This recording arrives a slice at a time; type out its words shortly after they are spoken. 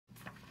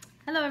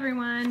Hello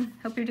everyone,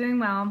 hope you're doing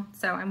well.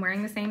 So I'm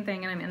wearing the same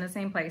thing and I'm in the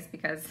same place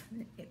because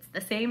it's the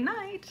same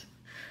night.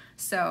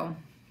 So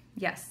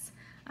yes,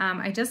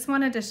 I just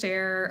wanted to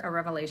share a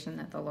revelation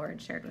that the Lord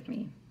shared with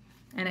me.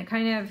 And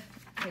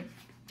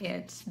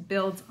it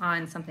builds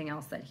on something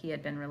else that he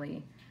had been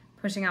really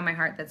pushing on my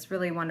heart that's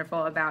really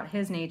wonderful about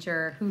his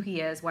nature, who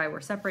he is, why we're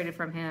separated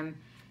from him,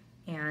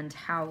 and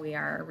how we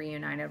are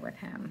reunited with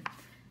him.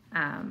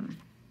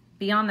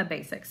 Beyond the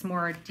basics,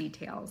 more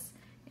details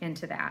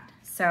into that.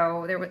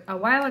 So a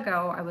while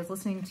ago, I was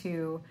listening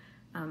to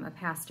a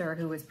pastor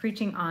who was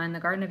preaching on the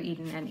Garden of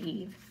Eden and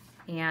Eve.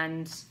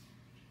 And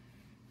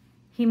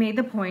he made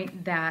the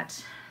point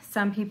that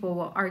some people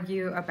will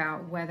argue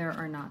about whether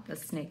or not the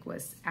snake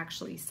was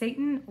actually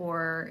Satan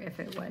or if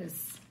it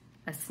was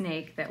a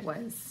snake that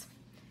was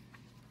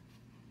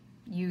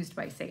used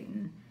by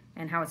Satan,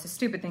 and how it's a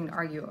stupid thing to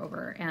argue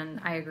over. And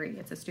I agree,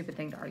 it's a stupid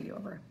thing to argue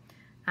over.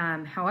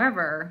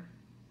 However,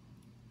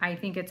 I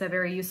think it's a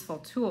very useful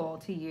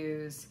tool to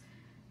use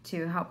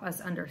to help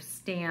us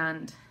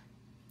understand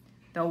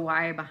the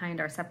why behind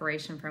our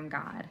separation from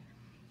God.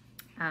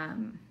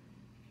 And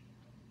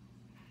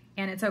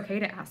it's okay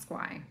to ask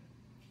why.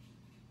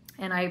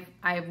 And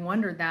I've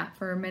wondered that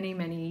for many,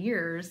 many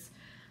years,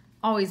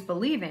 always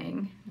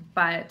believing,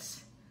 but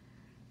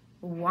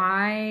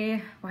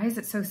why is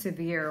it so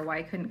severe?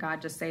 Why couldn't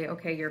God just say,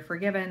 okay, you're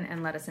forgiven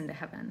and let us into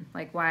heaven?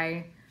 Like,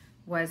 why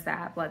was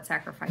that blood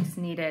sacrifice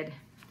needed?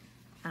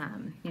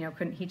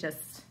 Couldn't he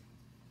just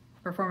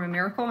perform a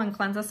miracle and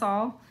cleanse us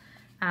all?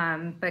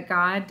 But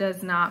God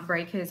does not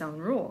break his own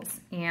rules,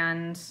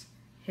 and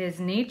his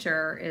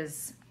nature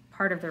is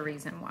part of the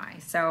reason why.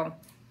 So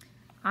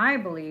I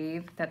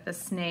believe that the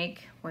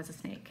snake was a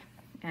snake,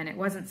 and it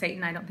wasn't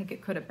Satan. I don't think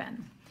it could have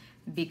been,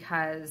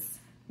 because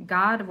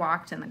God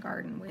walked in the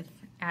garden with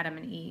Adam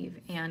and Eve,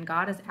 and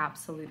God is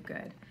absolute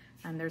good.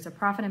 And there's a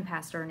prophet and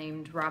pastor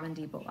named Robin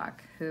D.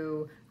 Bullock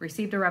who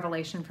received a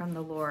revelation from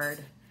the Lord,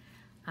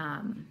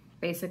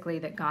 basically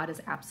that God is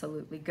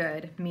absolutely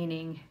good,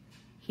 meaning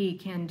he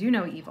can do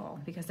no evil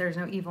because there's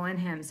no evil in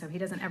him, so he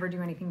doesn't ever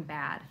do anything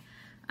bad.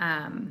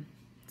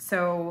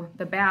 So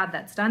the bad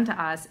that's done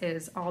to us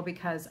is all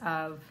because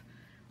of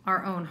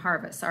our own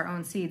harvests, our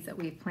own seeds that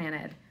we've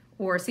planted,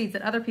 or seeds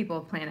that other people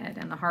have planted,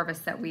 and the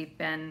harvest that we've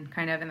been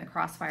kind of in the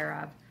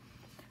crossfire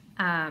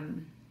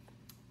of.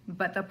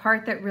 But the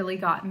part that really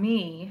got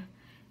me,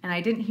 and I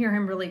didn't hear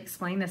him really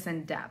explain this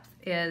in depth,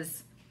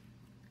 is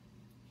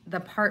the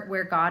part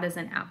where God is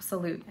an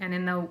absolute. And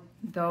in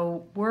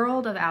the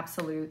world of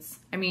absolutes,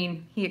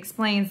 he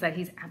explains that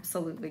he's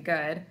absolutely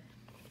good.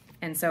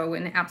 And so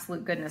in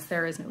absolute goodness,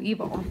 there is no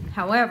evil.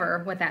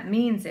 However, what that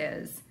means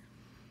is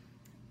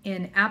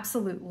in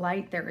absolute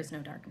light, there is no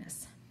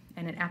darkness.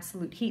 And in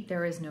absolute heat,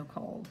 there is no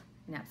cold.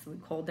 In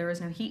absolute cold, there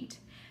is no heat.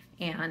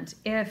 And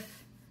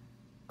if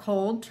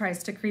cold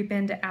tries to creep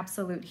into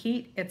absolute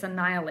heat, it's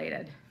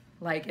annihilated.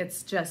 Like,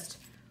 it's just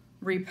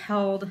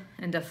repelled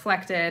and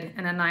deflected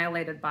and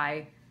annihilated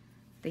by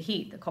the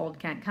heat. The cold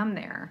can't come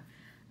there.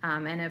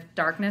 And if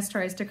darkness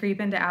tries to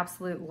creep into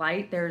absolute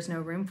light, there's no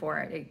room for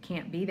it. It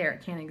can't be there.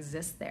 It can't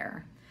exist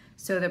there.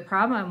 So the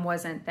problem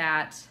wasn't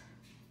that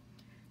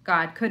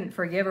God couldn't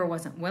forgive or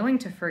wasn't willing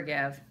to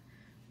forgive.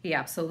 He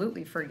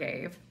absolutely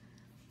forgave.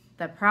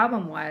 The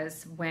problem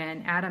was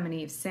when Adam and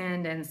Eve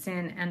sinned and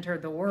sin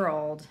entered the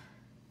world,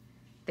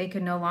 they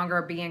could no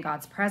longer be in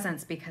God's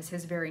presence because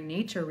his very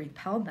nature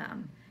repelled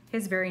them.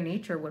 His very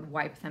nature would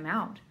wipe them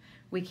out.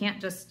 We can't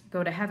just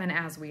go to heaven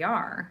as we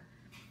are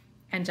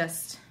and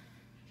just,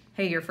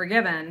 hey, you're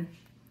forgiven,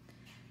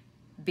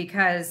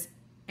 because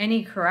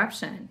any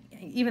corruption,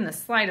 even the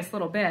slightest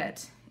little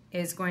bit,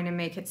 is going to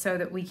make it so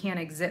that we can't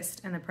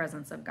exist in the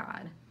presence of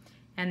God.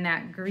 And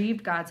that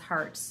grieved God's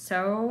heart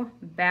so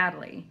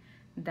badly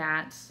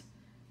that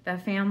the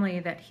family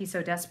that he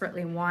so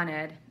desperately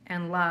wanted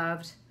and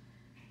loved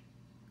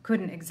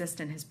couldn't exist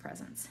in his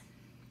presence.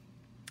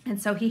 And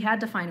so he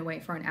had to find a way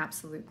for an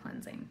absolute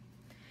cleansing.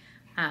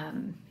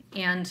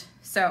 And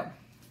so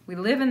we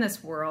live in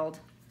this world.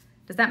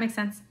 Does that make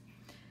sense?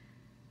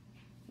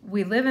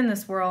 We live in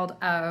this world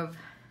of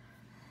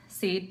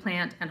seed,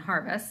 plant, and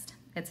harvest.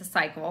 It's a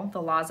cycle,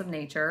 the laws of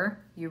nature.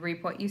 You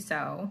reap what you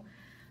sow.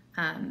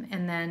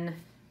 And then,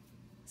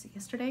 was it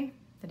yesterday?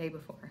 The day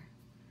before?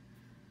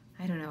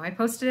 I don't know. I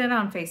posted it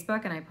on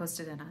Facebook and I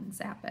posted it on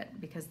Zappit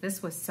because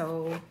this was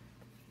so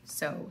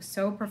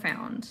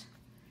profound.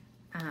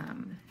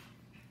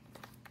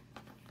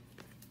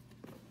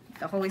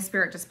 The Holy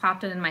Spirit just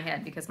popped it in my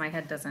head because my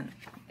head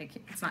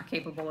it's not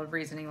capable of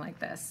reasoning like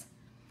this.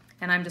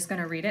 And I'm just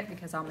going to read it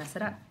because I'll mess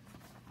it up.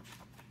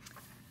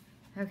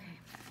 Okay.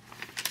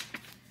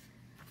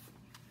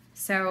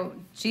 So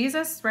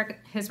Jesus,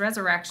 his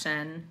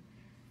resurrection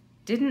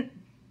didn't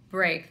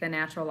break the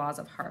natural laws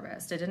of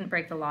harvest. It didn't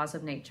break the laws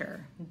of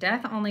nature.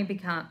 Death only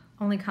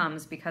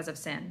comes because of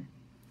sin.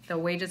 The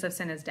wages of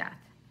sin is death.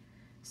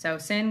 So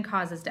sin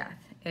causes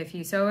death. If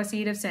you sow a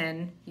seed of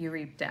sin, you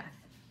reap death.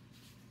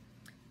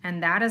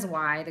 And that is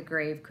why the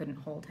grave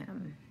couldn't hold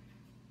him.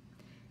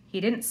 He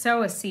didn't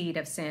sow a seed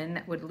of sin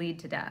that would lead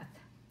to death.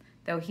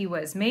 though he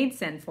was made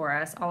sin for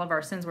us, all of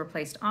our sins were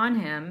placed on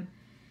him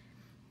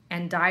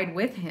and died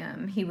with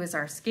him. He was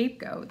our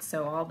scapegoat.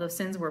 So all the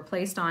sins were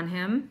placed on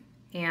him,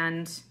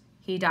 and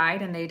he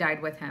died, and they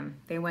died with him.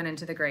 They went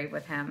into the grave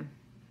with him.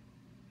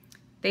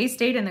 They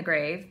stayed in the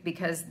grave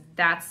because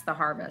that's the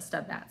harvest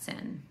of that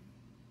sin,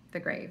 the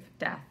grave,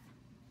 death.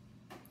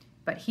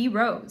 But he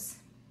rose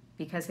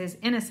because his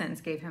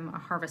innocence gave him a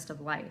harvest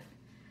of life.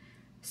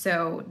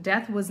 So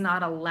death was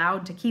not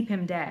allowed to keep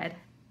him dead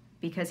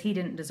because he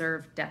didn't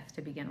deserve death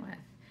to begin with.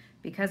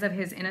 Because of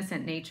his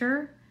innocent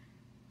nature,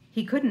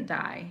 he couldn't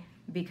die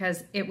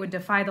because it would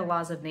defy the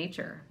laws of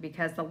nature,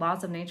 because the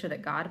laws of nature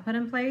that God put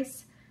in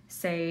place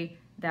say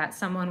that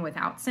someone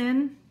without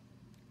sin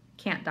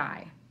can't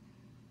die.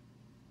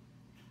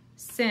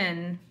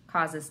 Sin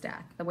causes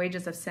death. The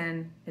wages of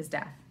sin is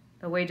death.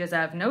 The wages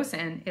of no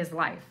sin is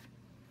life.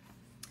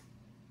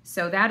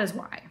 So that is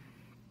why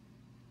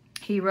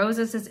he rose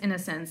as his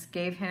innocence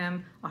gave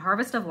him a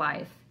harvest of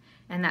life,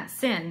 and that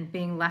sin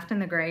being left in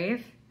the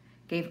grave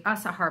gave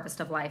us a harvest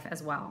of life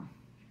as well.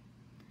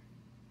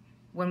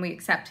 When we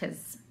accept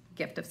his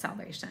gift of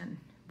salvation,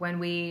 when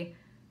we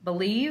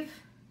believe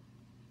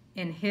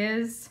in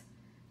his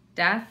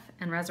death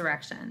and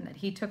resurrection, that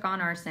he took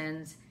on our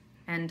sins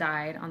and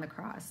died on the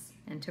cross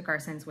and took our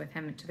sins with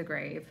him into the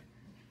grave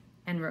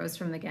and rose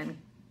from the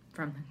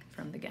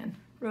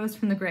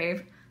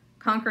grave,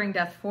 conquering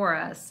death for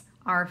us,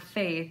 our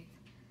faith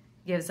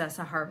gives us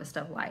a harvest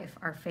of life,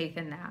 our faith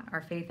in that,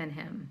 our faith in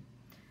him.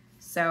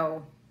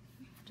 So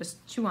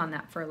just chew on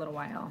that for a little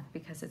while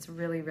because it's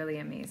really, really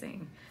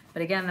amazing.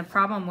 But again, the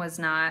problem was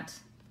not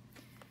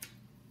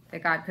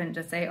that God couldn't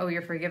just say, oh,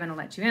 you're forgiven and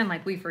let you in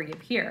like we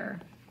forgive here,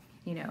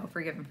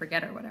 forgive and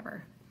forget or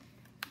whatever.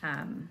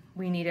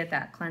 We needed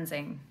that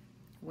cleansing.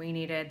 We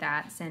needed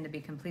that sin to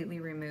be completely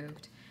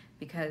removed,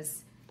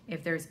 because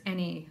if there's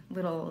any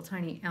little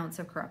tiny ounce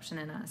of corruption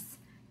in us,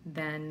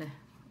 then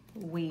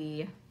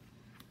we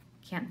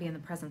can't be in the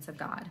presence of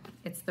God.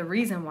 It's the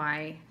reason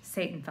why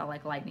Satan fell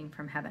like lightning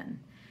from heaven,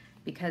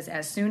 because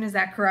as soon as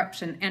that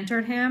corruption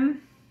entered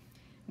him,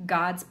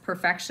 God's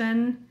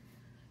perfection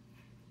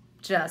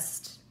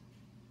just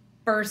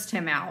burst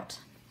him out.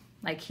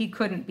 Like he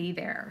couldn't be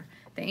there.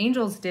 The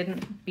angels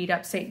didn't beat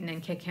up Satan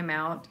and kick him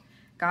out.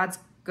 God's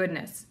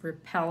goodness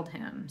repelled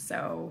him.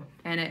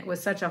 And it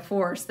was such a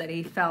force that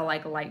he fell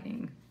like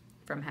lightning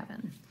from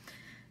heaven.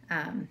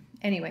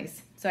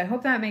 Anyways, so I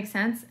hope that makes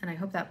sense, and I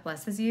hope that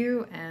blesses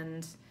you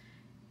and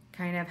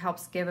kind of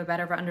helps give a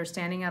better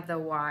understanding of the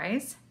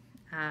whys,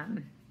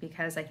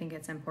 because I think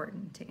it's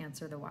important to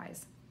answer the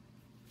whys.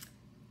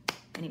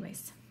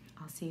 Anyways,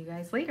 I'll see you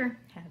guys later.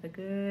 Have a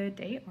good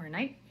day or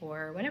night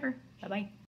or whatever. Bye-bye.